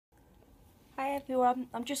everyone,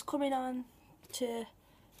 I'm just coming on to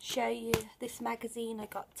show you this magazine I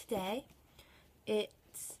got today.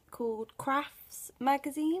 It's called Crafts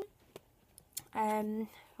magazine. I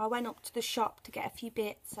went up to the shop to get a few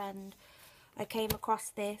bits and I came across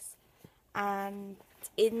this, and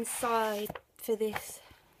inside for this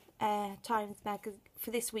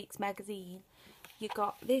for this week's magazine you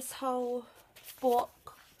got this whole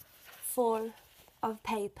book full of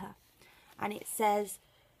paper, and it says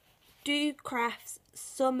Do Crafts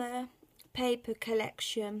Summer Paper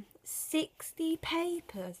Collection, 60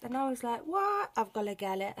 papers. And I was like, what? I've got to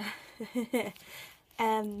get it.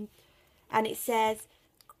 And it says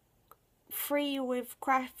free with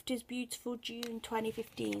Craft is Beautiful June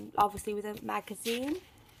 2015, obviously with a magazine.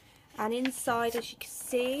 And inside, as you can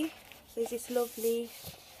see, there's this lovely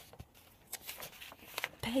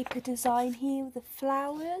paper design here with the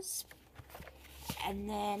flowers, and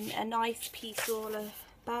then a nice piece all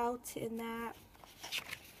about it in that,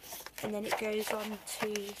 and then it goes on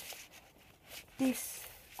to this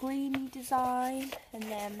greeny design, and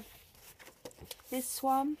then this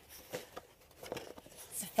one.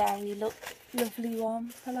 It's a very lovely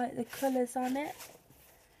one. I like the colours on it.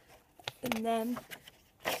 And then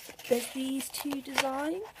there's these two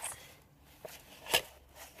designs.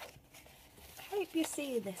 I hope you're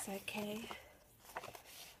seeing this okay.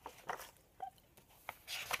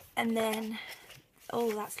 And then,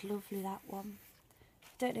 oh, that's lovely, that one.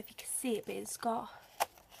 Don't know if you can see it, but it's got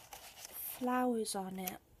flowers on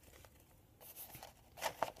it.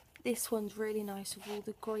 This one's really nice with all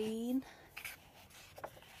the green.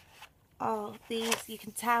 Oh, these, you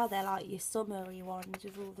can tell they're like your summery ones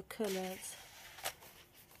with all the colours.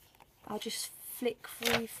 I'll just flick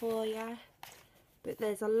through for you. But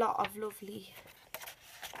there's a lot of lovely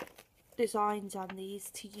designs on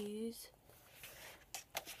these to use.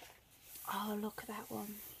 Oh, look at that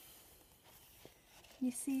one.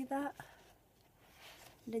 You see that?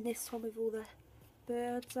 And then this one with all the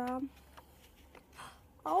birds on.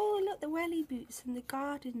 Oh, look, the welly boots and the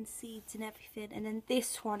garden seeds and everything. And then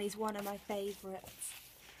this one is one of my favourites.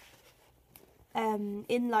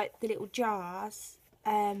 In like the little jars,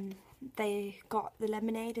 they got the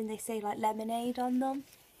lemonade, and they say like lemonade on them.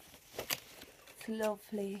 It's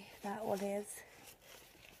lovely, that one is.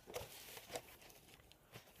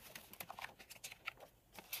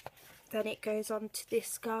 Then it goes on to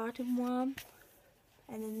this garden one,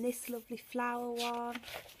 and then this lovely flower one.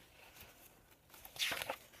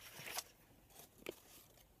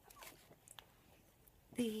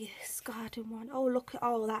 This garden one. Oh, look,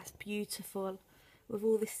 oh, that's beautiful with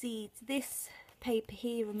all the seeds. This paper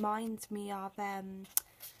here reminds me of I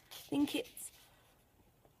think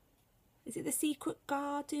is it the Secret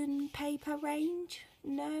Garden paper range?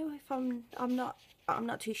 No, if I'm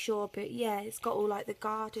not too sure, but yeah, it's got all like the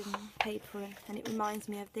garden paper, and it reminds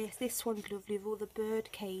me of this. This one's lovely with all the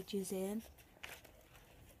bird cages in.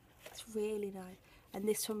 It's really nice. And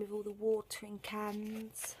this one with all the watering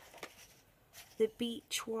cans. The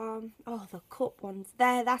beach one. Oh, the cup ones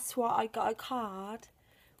there. That's what I got, a card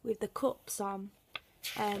with the cups on.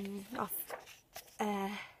 Off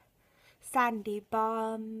Sandy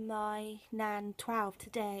by my Nan 12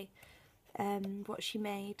 today. What she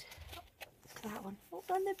made. Look at that one. Oh,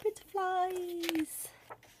 and the butterflies.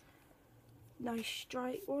 Nice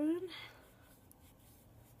straight one.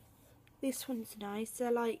 This one's nice.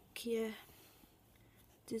 They're like your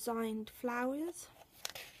designed flowers.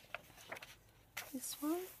 This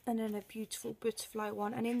one, and then a beautiful butterfly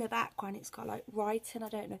one, and in the background it's got like writing. I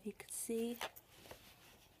don't know if you could see.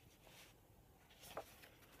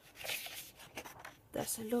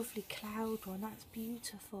 That's a lovely cloud one. That's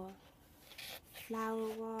beautiful. Flower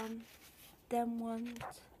one. Them ones.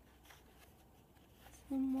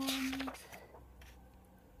 Some ones.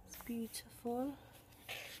 It's beautiful.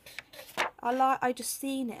 I just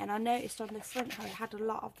seen it, and I noticed on the front how it had a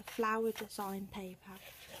lot of the flower design paper,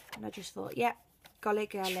 and I just thought, yep. Golly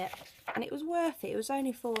girl it, and it was worth it. It was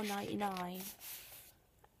only $4.99,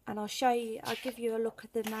 and I'll give you a look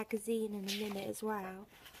at the magazine in a minute as well.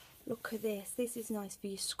 Look at this. This is nice for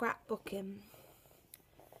your scrapbooking.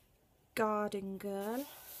 Garden Girl.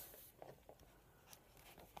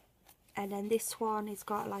 And then this one has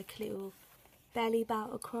got like a little belly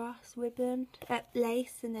belt across ribbon,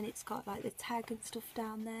 lace, and then it's got like the tag and stuff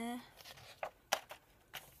down there.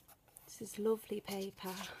 This is lovely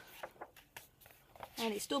paper.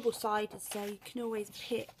 And it's double-sided, so you can always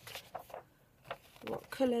pick what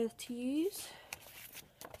colour to use.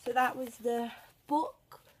 So that was the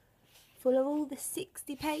book full of all the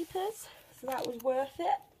 60 papers, so that was worth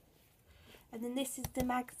it. And then this is the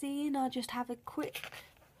magazine. I'll just have a quick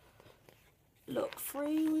look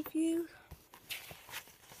through with you.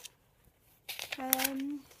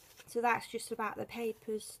 So that's just about the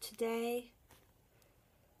papers today.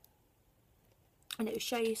 And it will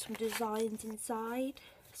show you some designs inside,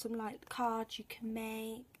 some like cards you can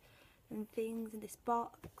make and things in this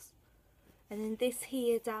box. And then this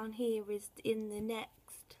here down here is in the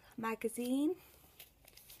next magazine.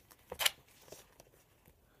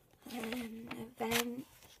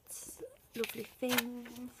 Events, lovely things,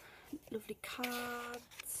 lovely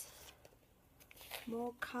cards,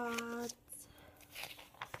 more cards.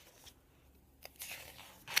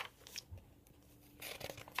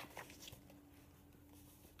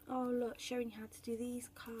 Oh look, showing you how to do these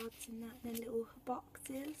cards in that, in little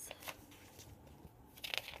boxes.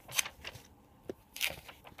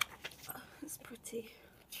 Oh, that's pretty.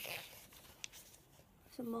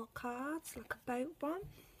 Some more cards, like a boat one.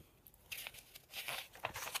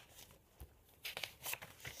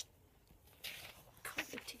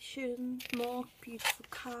 Competition, more beautiful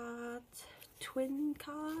cards, twin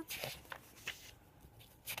cards.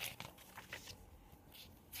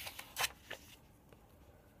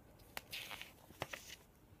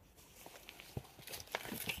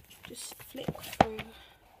 Just flick through.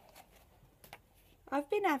 I've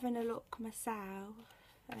been having a look myself.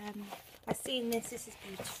 I've seen this is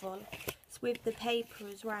beautiful. It's with the paper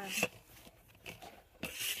as well.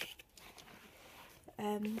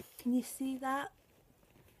 Can you see that?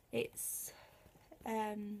 It's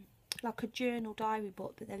like a journal diary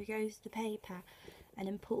book, but there goes the paper and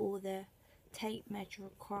then put all the tape measure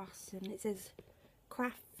across, and it says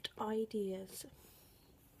craft ideas.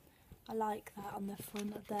 I like that on the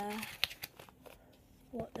front of there,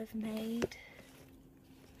 what they've made.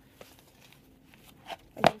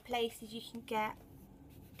 And then places you can get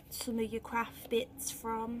some of your craft bits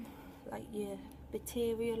from, like your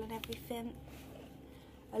material and everything.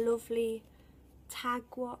 A lovely tag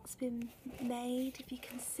what's been made, if you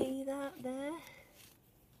can see that there.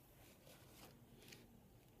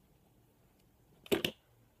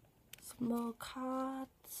 Some more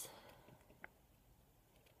cards.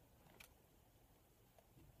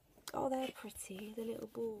 Oh, they're pretty, the little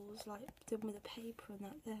balls, like done with the paper and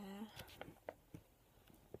that there.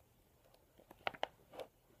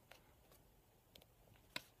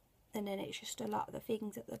 And then it's just a lot of the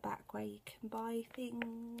things at the back where you can buy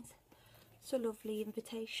things. It's a lovely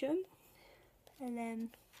invitation. And then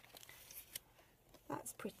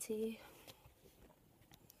that's pretty.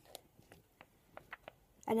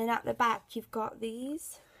 And then at the back you've got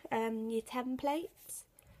these, your templates.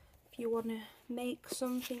 If you want to make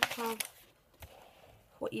something of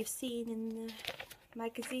what you've seen in the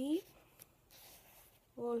magazine.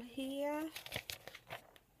 All here.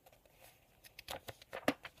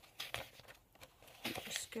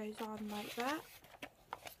 Goes on like that.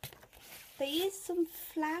 There is some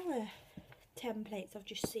flower templates I've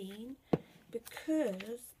just seen,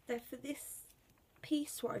 because they're for this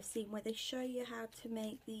piece what I've seen, where they show you how to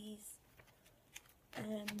make these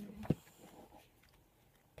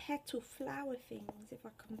petal flower things, if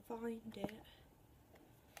I can find it.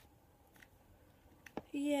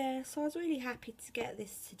 Yeah, so I was really happy to get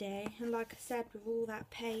this today, and like I said, with all that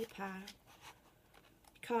paper,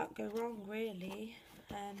 you can't go wrong really.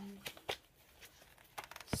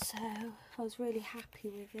 So I was really happy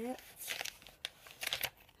with it.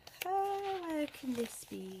 Where can this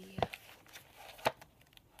be?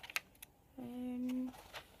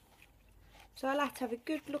 So I'll have to have a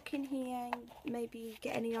good look in here and maybe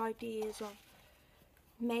get any ideas of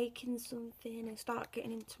making something and start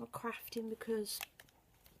getting into my crafting, because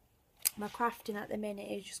my crafting at the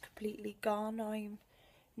minute is just completely gone. I'm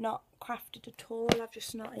not crafted at all. I'm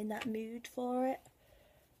just not in that mood for it.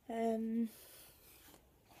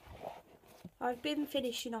 I've been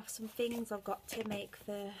finishing off some things I've got to make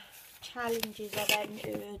for challenges I've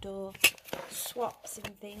entered, or swaps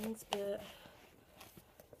and things, but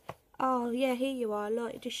oh yeah, here you are,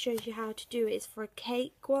 look, it just shows you how to do it. It's for a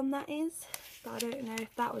cake one, that is, but I don't know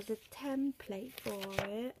if that was a template for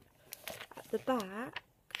it. At the back,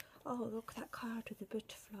 oh look at that card with the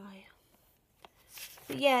butterfly.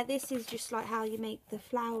 But yeah, this is just like how you make the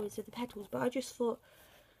flowers or the petals, but I just thought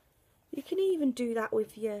you can even do that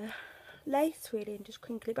with your lace really and just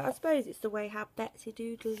crinkle it. But I suppose it's the way how Betsy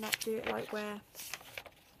Doodle and that do it, like where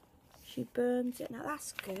she burns it. Now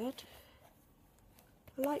that's good.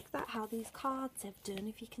 I like that how these cards have done,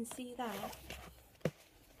 if you can see that.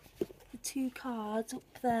 The two cards up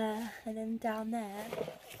there and then down there.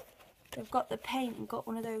 They've got the paint and got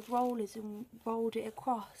one of those rollers and rolled it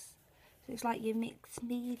across. So it's like your mixed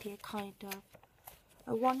media kind of.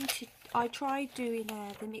 I tried doing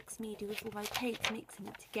the mixed media with all my paints, mixing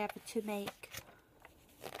it together to make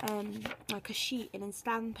like a sheet in and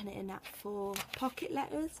stamping it in that for pocket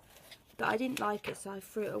letters, but I didn't like it, so I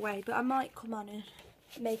threw it away. But I might come on and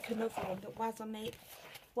make another one, but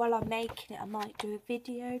while I'm making it, I might do a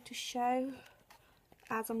video to show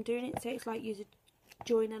as I'm doing it, so it's like you're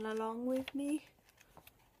joining along with me.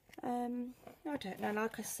 I don't know,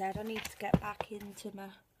 like I said, I need to get back into my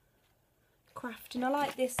crafting. I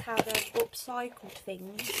like this, how they've upcycled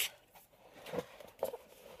things,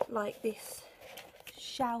 like this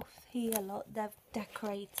shelf here, look, they've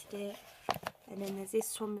decorated it, and then there's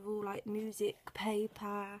this one with all like music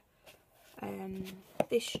paper,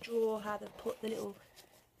 this drawer, how they've put the little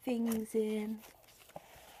things in.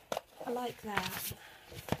 I like that.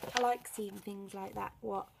 I like seeing things like that,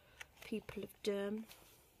 what people have done.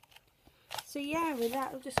 So yeah, with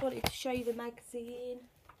that, I just wanted to show you the magazine,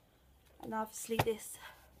 and obviously this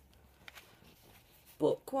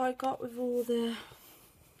book what I got with all the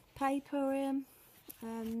paper in.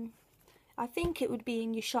 I think it would be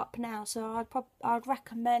in your shop now, so I'd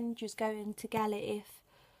recommend just going to get it if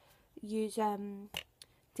you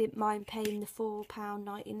didn't mind paying the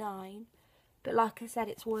 £4.99. But like I said,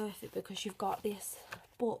 it's worth it because you've got this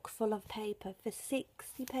book full of paper for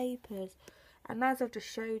 60 papers. And as I've just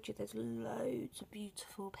showed you, there's loads of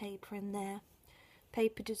beautiful paper in there.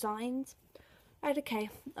 Paper designs. Right, okay,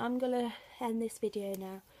 I'm going to end this video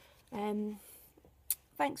now.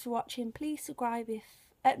 Thanks for watching. Please subscribe if...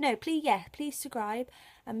 please subscribe.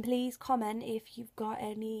 And please comment if you've got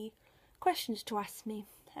any questions to ask me.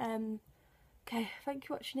 Okay, thank you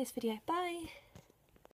for watching this video. Bye.